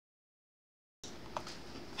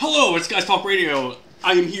Hello, it's Guys Talk Radio.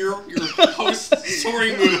 I am here, your host,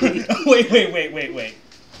 Soaring Moon. Wait.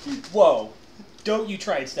 Whoa. Don't you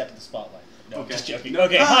try and step in the spotlight. No, Okay. just joking. No.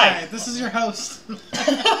 Okay, Hi, hi. this is your host. We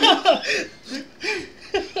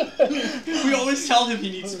always tell him he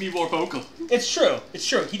needs to be more vocal. It's true.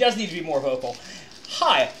 He does need to be more vocal.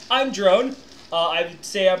 Hi, I'm Drone. I would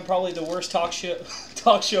say I'm probably the worst talk show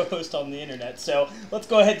host on the internet, so let's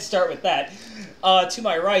go ahead and start with that. To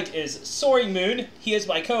my right is Soaring Moon. He is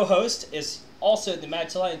my co-host, is also the mad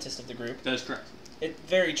scientist of the group. That is correct.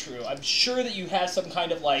 Very true. I'm sure that you have some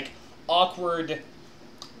kind of, like, awkward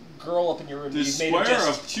girl up in your room. The You've made square it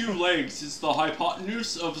just... of two legs is the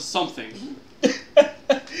hypotenuse of something. I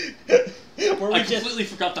completely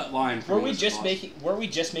forgot that line. Were we just making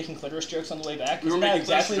clitoris jokes on the way back? We were Isn't that making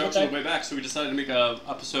exactly jokes what on the way back, so we decided to make an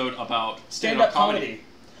episode about stand-up comedy.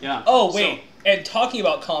 Yeah. Oh wait, and talking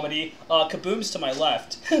about comedy, Kaboom's to my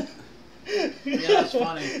left. Yeah, that's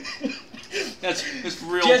funny. That's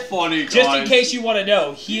real funny, guys. Just in case you want to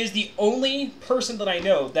know, he is the only person that I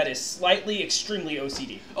know that is slightly, extremely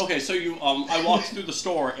OCD. Okay, so I walked through the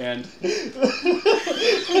store and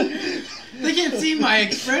They can't see my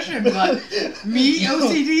expression, but me,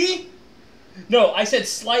 OCD? No, I said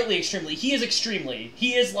slightly extremely. He is extremely.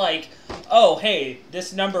 He is like, oh, hey,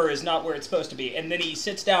 this number is not where it's supposed to be. And then he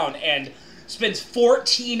sits down and spends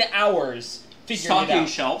 14 hours figuring it stocking out.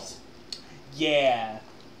 shelves. Yeah.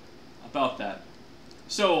 About that.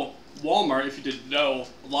 So, Walmart, if you didn't know,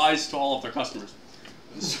 lies to all of their customers.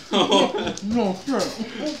 So, No, sure.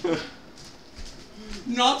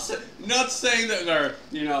 not saying that they're,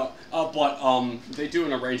 but they do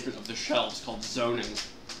an arrangement of the shelves called zoning,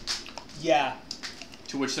 Yeah.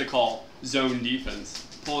 to which they call zone defense,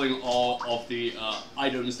 pulling all of the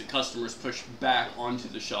items that customers push back onto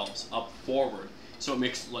the shelves up forward, so it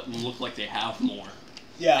makes them look like they have more.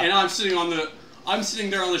 Yeah. And I'm sitting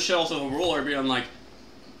there on the shelves with a ruler being like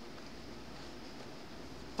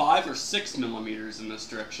 5 or 6 millimeters in this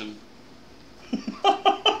direction.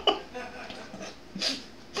 Oh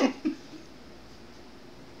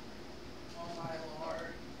my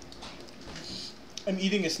lord. I'm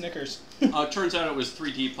eating a Snickers. Turns out it was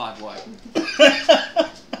 3 deep, 5 wide.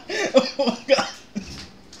 Oh my god.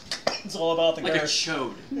 It's all about the Like girth. a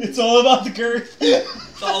chode. It's all about the girth.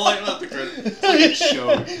 It's all like about the girth. It's like a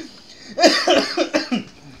chode.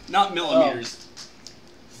 Not millimeters.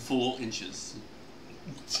 Full inches.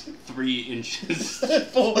 3 inches.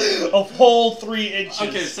 A whole 3 inches.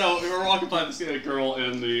 Okay, so we were walking by this girl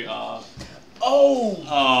in the,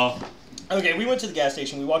 Oh! Okay, we went to the gas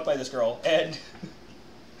station, we walked by this girl, and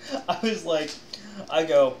I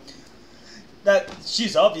go, that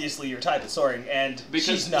she's obviously your type of Soaring, and because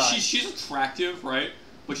she's not. She's attractive, right?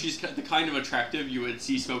 But she's the kind of attractive you would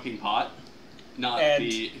see smoking pot, not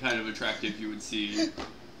the kind of attractive you would see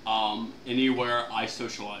anywhere I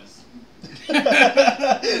socialize.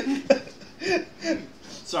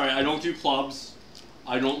 Sorry, I don't do clubs.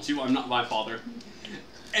 I'm not my father.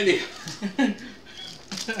 Anyway.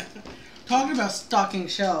 Talking about stocking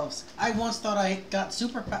shelves, I once thought I got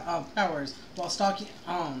super powers while stocking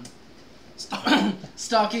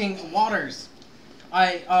stocking waters.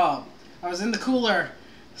 I was in the cooler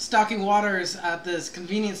stocking waters at this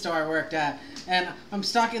convenience store I worked at, and I'm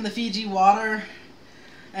stocking the Fiji water,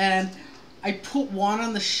 and I put one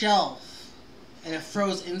on the shelf, and it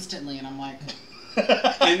froze instantly, and I'm like,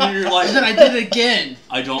 And then you're like, and then I did it again.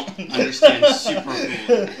 I don't understand. Super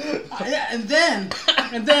cool.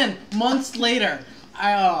 And then months later,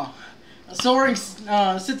 Soaring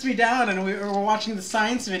sits me down, and we were watching the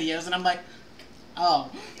science videos, and I'm like, oh,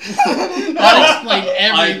 that explained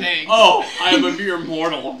everything. I am a mere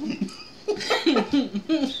mortal.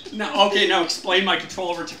 Now explain my control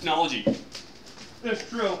over technology. It's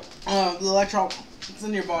true. The electron, it's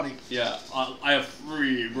in your body. Yeah, I have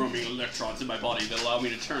 3 roaming electrons in my body that allow me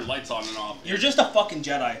to turn lights on and off. You're just a fucking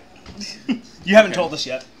Jedi. You haven't told us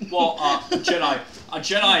yet. Well, a Jedi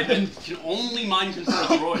that can only mind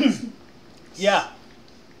control droids, Yeah.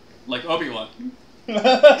 like Obi-Wan. These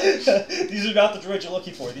are not the droids you're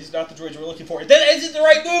looking for. These are not the droids we're looking for. That isn't the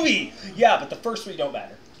right movie! Yeah, but the first 3 don't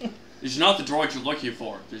matter. These are not the droids you're looking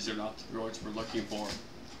for. These are not the droids we're looking for.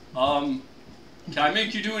 Can I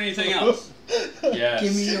make you do anything else? Yes.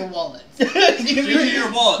 Give me your wallet. Give me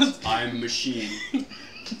your wallet. I'm a machine. He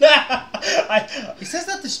says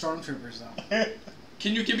that to stormtroopers, though.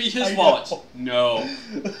 Can you give me his I wallet? know. No.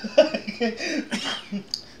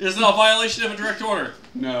 Is that a violation of a direct order?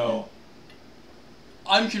 No.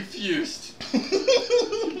 I'm confused.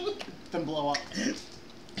 Then blow up.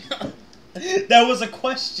 That was a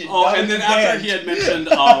question. Oh, That and was then after banned. he had mentioned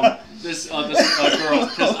this girl,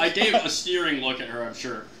 because I gave a sneering look at her, I'm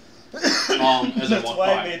sure. As I That's walked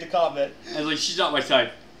why by. I made the comment. I was like, she's not my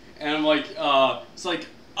type. And I'm like, it's like,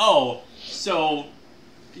 oh, so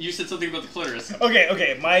you said something about the clitoris.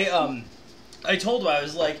 Okay. I told him, I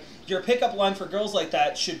was like, your pickup line for girls like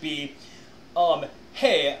that should be,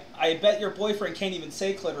 hey, I bet your boyfriend can't even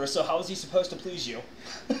say clitoris, so how is he supposed to please you?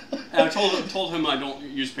 And I told him I don't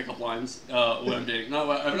use pickup lines when I'm dating.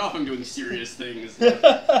 Not if I'm doing serious things,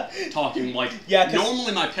 talking like. Yeah, 'cause-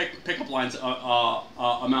 normally my pickup lines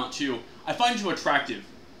amount to, I find you attractive.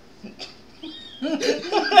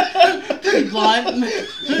 Pretty blunt.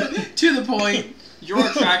 To the point. You're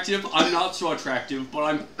attractive. I'm not so attractive, but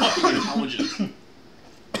I'm fucking intelligent.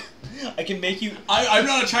 I can make you... I'm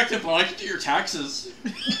not attractive, but I can do your taxes.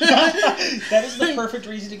 That is the perfect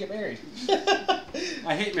reason to get married.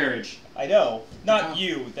 I hate marriage. I know. Not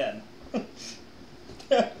you, then.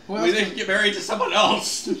 We can get married to someone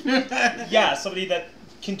else. Yeah, somebody that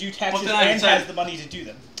can do taxes then I and said- has the money to do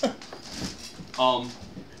them.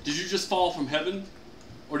 Did you just fall from heaven?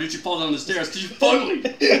 Or did you fall down the stairs? Because you're ugly.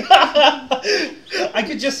 I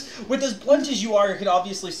could just... With as blunt as you are, I could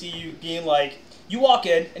obviously see you being like... You walk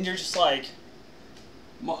in, and you're just like...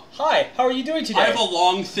 Hi, how are you doing today? I have a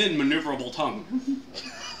long, thin, maneuverable tongue.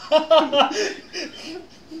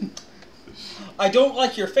 I don't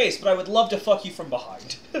like your face, but I would love to fuck you from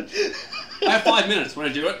behind. I have 5 minutes. Want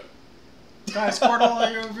to do it? Guys, squirt all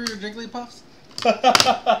over your Jigglypuffs?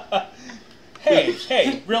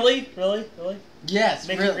 Hey, really? Yes,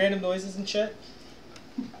 Making really. random noises and shit?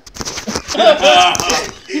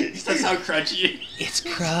 Does that sound crunchy? It's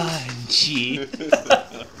crunchy.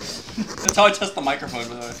 That's how I test the microphone,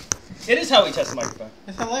 by the way. It is how we test the microphone.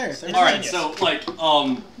 It's hilarious. It's Alright, genius. so, like,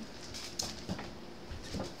 forgot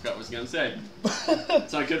what I was gonna say.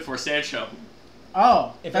 It's not good for a stage show.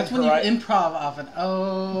 Oh, If that's when you improv off an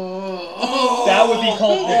oh. That would be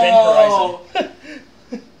called the Event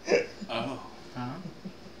Horizon. Oh.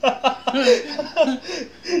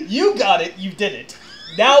 You got it, you did it.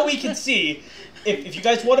 Now we can see, if you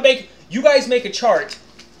guys want to make, you guys make a chart.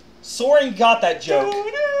 Soren got that joke.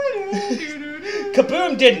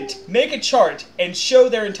 Kaboom didn't. Make a chart and show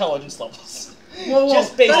their intelligence levels. Whoa,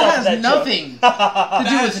 Just based off of that that has nothing to That do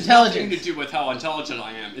has with intelligence. nothing to do with how intelligent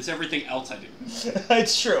I am. It's everything else I do.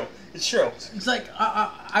 It's true. It's true. It's like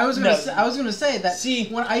I was gonna No. say, I was gonna say that. See-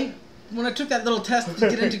 when I took that little test to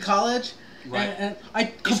get into college, Right. and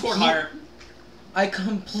I You scored higher. I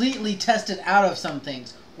completely tested out of some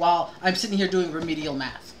things while I'm sitting here doing remedial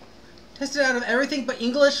math. Tested out of everything but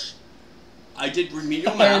English. I did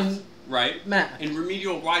remedial math, And right? math. In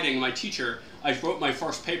remedial writing, my teacher, I wrote my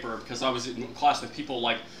first paper because I was in class with people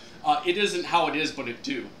like, it isn't how it is, but it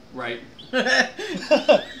do, right? That's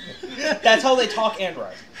how they talk and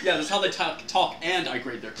write. Yeah, that's how they talk, and I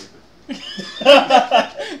grade their paper.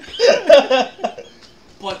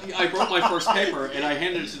 But I wrote my first paper, and I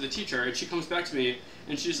handed it to the teacher, and she comes back to me,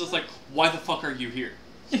 and she's just like, why the fuck are you here?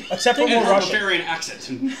 Except for In more her Russian. Bavarian accent.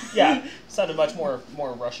 Yeah, sounded much more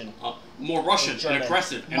Russian. More Russian, and German.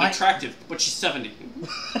 aggressive, and My- attractive, but she's 70. He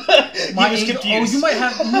was confused. Oh, you might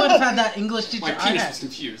have had that English teacher My I penis had. was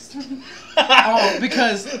confused. Oh,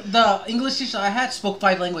 because the English teacher I had spoke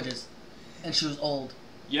 5 languages, and she was old.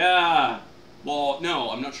 Yeah. Well,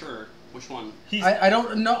 no, I'm not sure. Which one? He's, I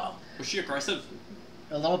don't know. Was she aggressive?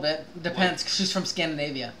 A little bit depends. 'Cause she's from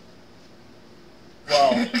Scandinavia.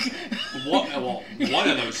 well, What? Well, one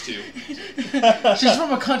of those two. She's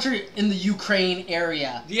from a country in the Ukraine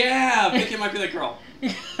area. Yeah, I think it might be that girl.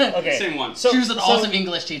 okay. Same one. So, She was an awesome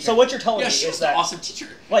English teacher. So what you're telling Yeah, me she is was an that awesome teacher.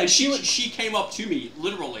 Like, And she she came up to me,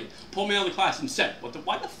 literally, pulled me out of the class and said,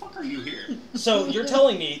 why the fuck are you here? So you're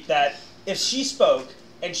telling me that if she spoke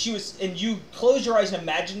and you close your eyes and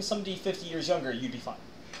imagine somebody 50 years younger, you'd be fine.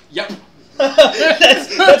 Yep.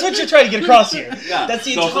 that's what you're trying to get across here. Yeah. That's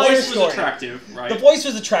the The entire voice story. was attractive, right? The voice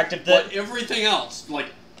was attractive. But everything else, like,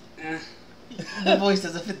 the voice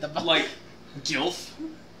doesn't fit the box. like, gilf.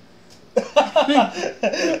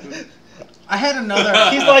 I had another.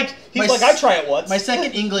 he's like My I try it once. My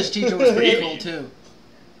second English teacher was pretty cool too.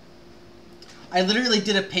 I literally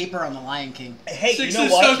did a paper on The Lion King. Hey, you Six know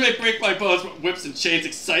stones what? may break my bones, but whips and chains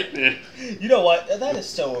excite me. You know what? That is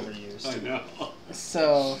so overused. I know.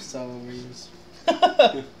 So overused.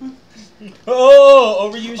 Oh,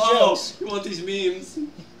 overused jokes. You want these memes?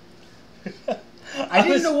 I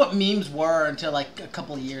didn't know what memes were until like a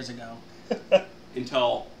couple of years ago.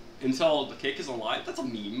 Until the cake is alive? That's a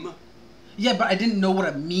meme. Yeah, but I didn't know what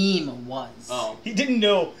a meme was. Oh. He didn't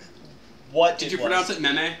know what. Did you pronounce it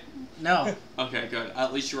meme? No. Okay, good.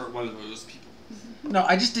 At least you weren't one of those people. No,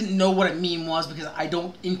 I just didn't know what a meme was because I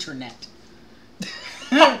don't internet.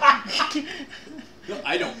 No,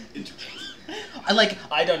 I don't internet.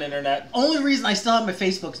 I don't internet. Only reason I still have my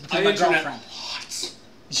Facebook is because I of my internet girlfriend. lots.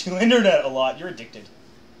 You internet a lot. You're addicted.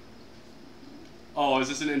 Oh, is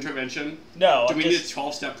this an intervention? No. Do I'm we need a just...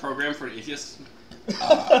 12-step program for atheists?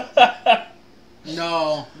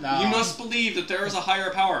 No. You must believe that there is a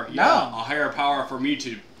higher power. No. Yeah, a higher power for me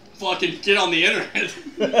to fucking get on the internet.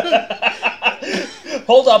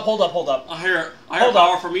 Hold up. A higher Hold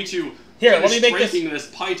power up. for me to Here, finish let me make drinking this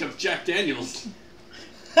pint of Jack Daniels.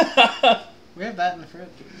 We have that in the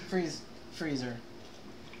freezer.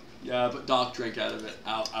 Yeah, but Doc drank out of it.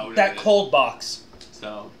 Out That of it. cold box.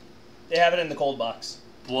 So, They have it in the cold box.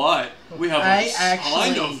 what? We have I a actually-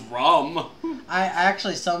 kind of rum. I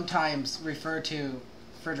actually sometimes refer to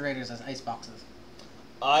refrigerators as ice boxes.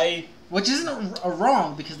 Which isn't a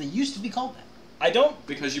wrong, because they used to be called that. I don't.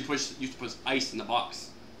 Because you used to put ice in the box.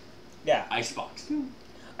 Yeah. Ice box.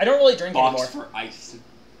 I don't really drink Box anymore. for ice.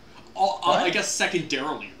 What? I guess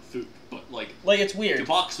secondarily food, but Like, it's the weird.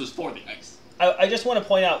 box was for the ice. I just want to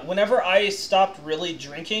point out, whenever I stopped really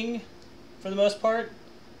drinking, for the most part,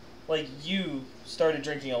 like, you started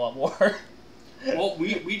drinking a lot more. Well,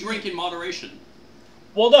 we drink in moderation.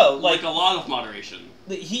 Well, no, Like a lot of moderation.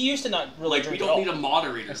 he used to not really Like we drink don't at need all. a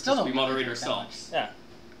moderator. I still because we don't moderate drink that ourselves. Yeah.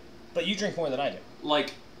 But you drink more than I do.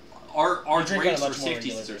 Like our You drink on a drinks are much more safety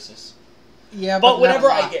regular scissors. basis. Yeah, But not whenever a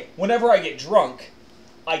lot. I get drunk,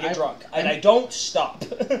 I get drunk, and I don't stop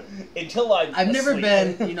until I'm. I've never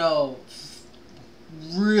asleep. been,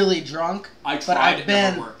 really drunk. I But tried. I've It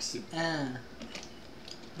been- never works.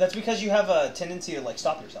 That's because you have a tendency to like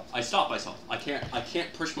stop yourself. I stop myself. I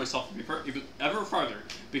can't push myself even ever farther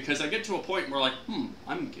because I get to a point where like,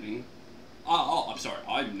 I'm getting. I'm sorry.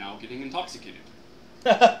 I'm now getting intoxicated.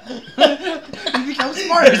 You become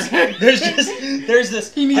smarter. there's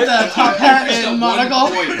this. He needs a I've top hat reached and that one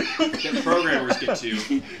monocle. point that programmers get to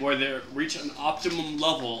where they reach an optimum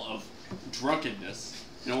level of drunkenness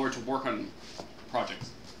in order to work on projects.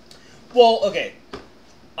 Well, okay.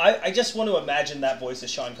 I just want to imagine that voice as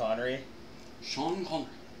Sean Connery. Sean Connery.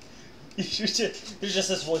 There's just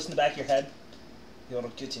this voice in the back of your head. You're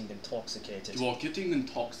getting intoxicated. You are getting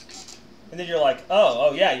intoxicated. And then you're like,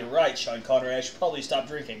 oh yeah, you're right, Sean Connery. I should probably stop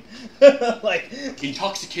drinking. Like,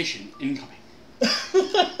 Intoxication incoming. you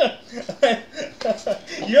know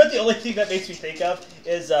what the only thing that makes me think of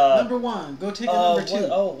is Number one, go take a number two.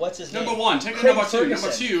 What's his name? Number one, take a Craig number two. Ferguson.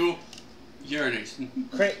 Number two, urinate.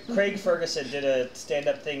 Craig Ferguson did a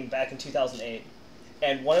stand-up thing back in 2008,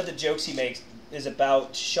 and one of the jokes he makes is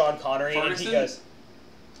about Sean Connery, and he Ferguson? goes,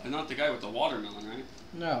 Not the guy with the watermelon, right?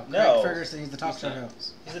 No, No. Craig Ferguson, he's the talk Who's show that?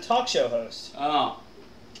 host. he's a talk show host. Oh,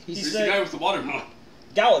 He's who's the- the guy with the watermelon?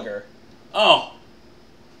 Gallagher. Oh,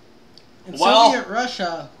 In Well- Soviet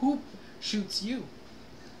Russia, who shoots you?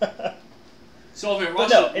 Soviet But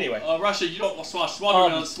Russia. no, anyway. Russia, you don't swash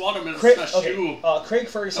watermelon. Watermelon Craig, smash okay, you. Craig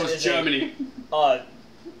That Ferguson was is Germany.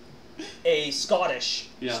 a Scottish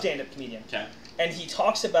Yeah. stand-up comedian, Okay. and he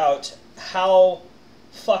talks about how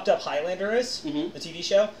fucked up Highlander is, Mhm. the TV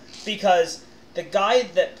show, because the guy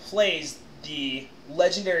that plays the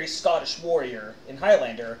legendary Scottish warrior in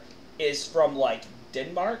Highlander is from like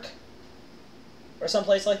Denmark or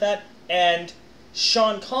someplace like that, and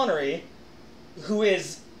Sean Connery, who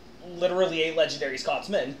is literally a legendary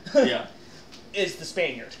Scotsman, Yeah. is the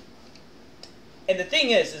Spaniard. And the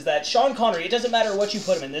thing is that Sean Connery, it doesn't matter what you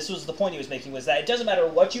put him in. This was the point he was making, was that it doesn't matter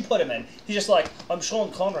what you put him in. He's just like, I'm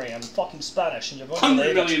Sean Connery, I'm fucking Spanish, and you're going to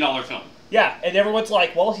 $100 believe it." million film. Yeah, and everyone's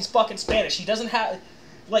like, well, he's fucking Spanish. He doesn't have,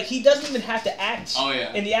 like, he doesn't even have to act Oh,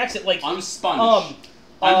 yeah. in the accent. Like, I'm Spanish.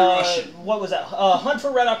 I'm Russian. What was that? Hunt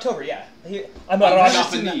for Red October. Yeah, I'm I'm a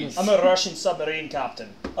Russian. Japanese. I'm a Russian submarine captain.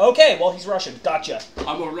 Okay, well, he's Russian. Gotcha.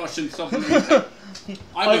 I'm a Russian submarine captain.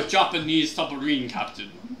 I'm a Japanese submarine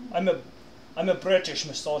captain. I'm a British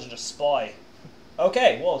misogynist spy.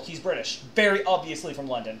 Okay, well, he's British. Very obviously from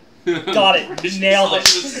London. Got it. British Nailed it.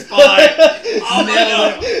 misogynist spy. Oh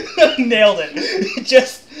my God. Nailed it.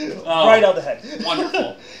 Just right on the head.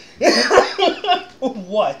 Wonderful.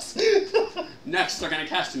 What? Next, they're gonna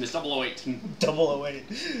cast him as 008. 008.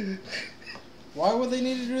 Why would they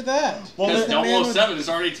need to do that? Well, Because the man with- 007 is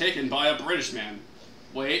already taken by a British man.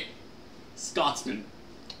 Wait. Scotsman.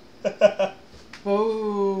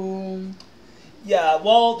 Boom. Yeah,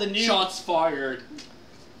 well, the new Shots fired.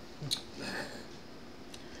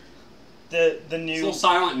 the It's a new little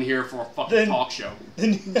silent in here for a fucking Then- talk show. the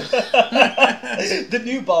new, the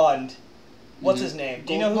new Bond. What's his name?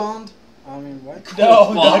 Do you know Gold who? Bond? I mean, what? No,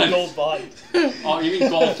 Gold not Bond. Gold Bond. Oh, you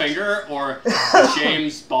mean Goldfinger or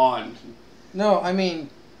James Bond? No, I mean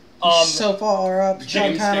So far up Sean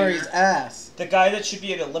James Connery's Stinger. ass. The guy that should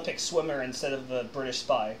be an Olympic swimmer instead of a British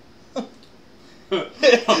spy.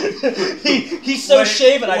 He's so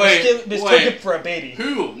shaven, I mistook him for a baby.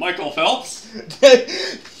 Who? Michael Phelps?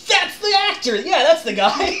 That's the actor! Yeah, that's the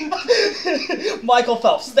guy! Michael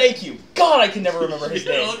Phelps, thank you. God, I can never remember his He's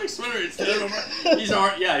an name. Olympic swimmer instead of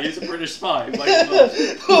he's a British spy. Michael Phelps.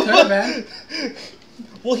 He could have been.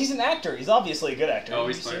 Well, he's an actor. He's obviously a good actor. Oh,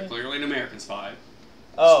 Did he's you see it? clearly an American spy.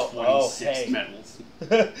 Oh, 26 hey. medals.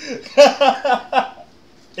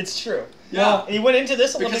 It's true. Yeah. And he went into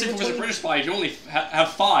this Olympic Because if it was a with British spy, you only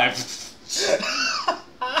have 5.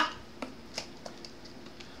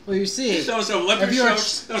 Well, you see, That was an Olympic If you were- joke.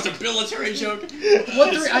 That was a military joke.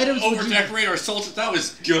 What 3 items would Over you- decorate our soldiers. That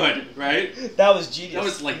was good, right? That was genius. That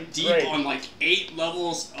was like deep Great. on like 8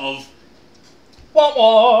 levels of. Wah,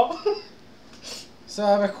 wah. so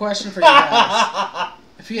I have a question for you guys.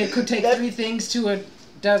 If you could take 3 things to a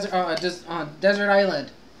desert island, Deserted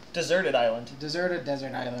island. deserted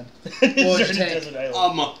desert island, Deserted take? desert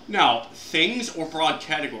island. Now things or broad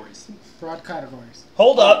categories. broad categories.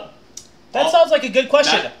 Hold up. That Oh. sounds like a good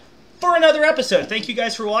question. That- For another episode. Thank you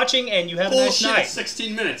guys for watching, and you have a nice Bullshit. night.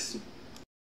 16 minutes.